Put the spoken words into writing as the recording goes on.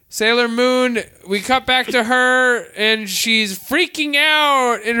Sailor Moon, we cut back to her, and she's freaking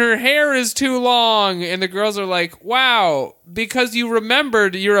out, and her hair is too long. And the girls are like, wow, because you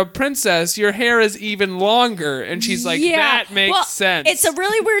remembered you're a princess, your hair is even longer. And she's like, that makes sense. It's a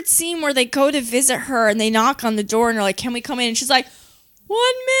really weird scene where they go to visit her, and they knock on the door, and they're like, can we come in? And she's like, 1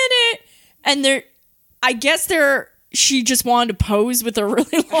 minute. And she just wanted to pose with her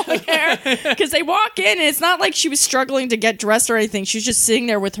really long hair, because they walk in and it's not like she was struggling to get dressed or anything. She's just sitting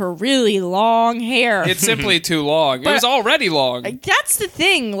there with her really long hair. It's simply too long. It was already long. That's the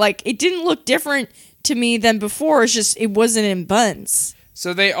thing. Like, it didn't look different to me than before. It's just, it wasn't in buns.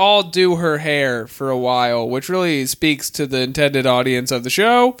 So they all do her hair for a while, which really speaks to the intended audience of the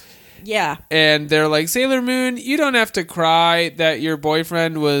show. Yeah. And they're like, Sailor Moon, you don't have to cry that your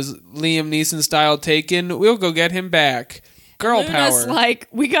boyfriend was Liam Neeson style taken. We'll go get him back. Girl Luna's power. like,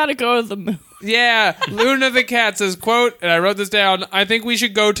 we gotta go to the moon. Yeah. Luna the cat says, quote, and I wrote this down, I think we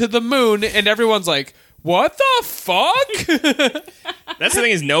should go to the moon. And everyone's like, what the fuck? That's the thing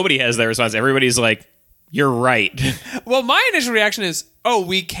is nobody has that response. Everybody's like, you're right. Well, my initial reaction is, oh,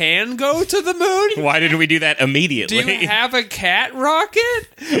 we can go to the moon? Why didn't we do that immediately? Do you have a cat rocket?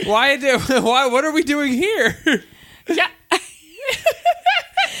 What are we doing here? Yeah.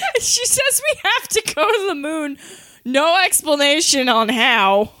 She says we have to go to the moon. No explanation on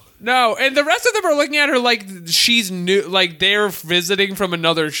how. No, and the rest of them are looking at her like she's new, like they're visiting from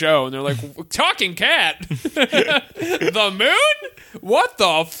another show, and they're like, talking cat? The moon? What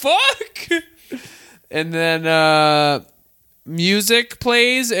the fuck? And then music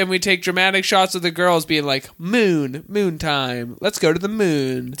plays, and we take dramatic shots of the girls being like, moon time. Let's go to the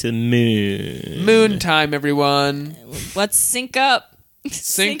moon. To moon. Moon time, everyone. Let's sync up.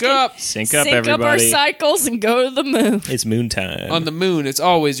 Sync up. Sync up, Sync everybody. up our cycles and go to the moon. It's moon time. On the moon, it's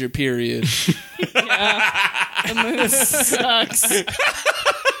always your period. The moon sucks.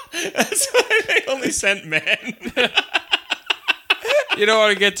 That's why they only sent men. You don't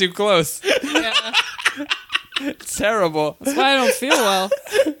want to get too close. Yeah. It's terrible. That's why I don't feel well.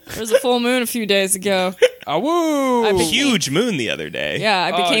 There was a full moon a few days ago. Woo! Huge moon the other day. Yeah,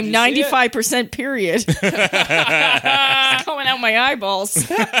 I became did you see it? 95% period. It's coming out my eyeballs.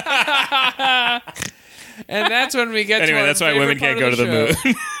 And that's when we get Anyway, to our that's why women favorite can't go part to of the show.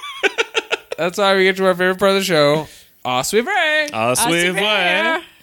 moon. That's why we get to our favorite part of the show. Au suivre! Au suivre.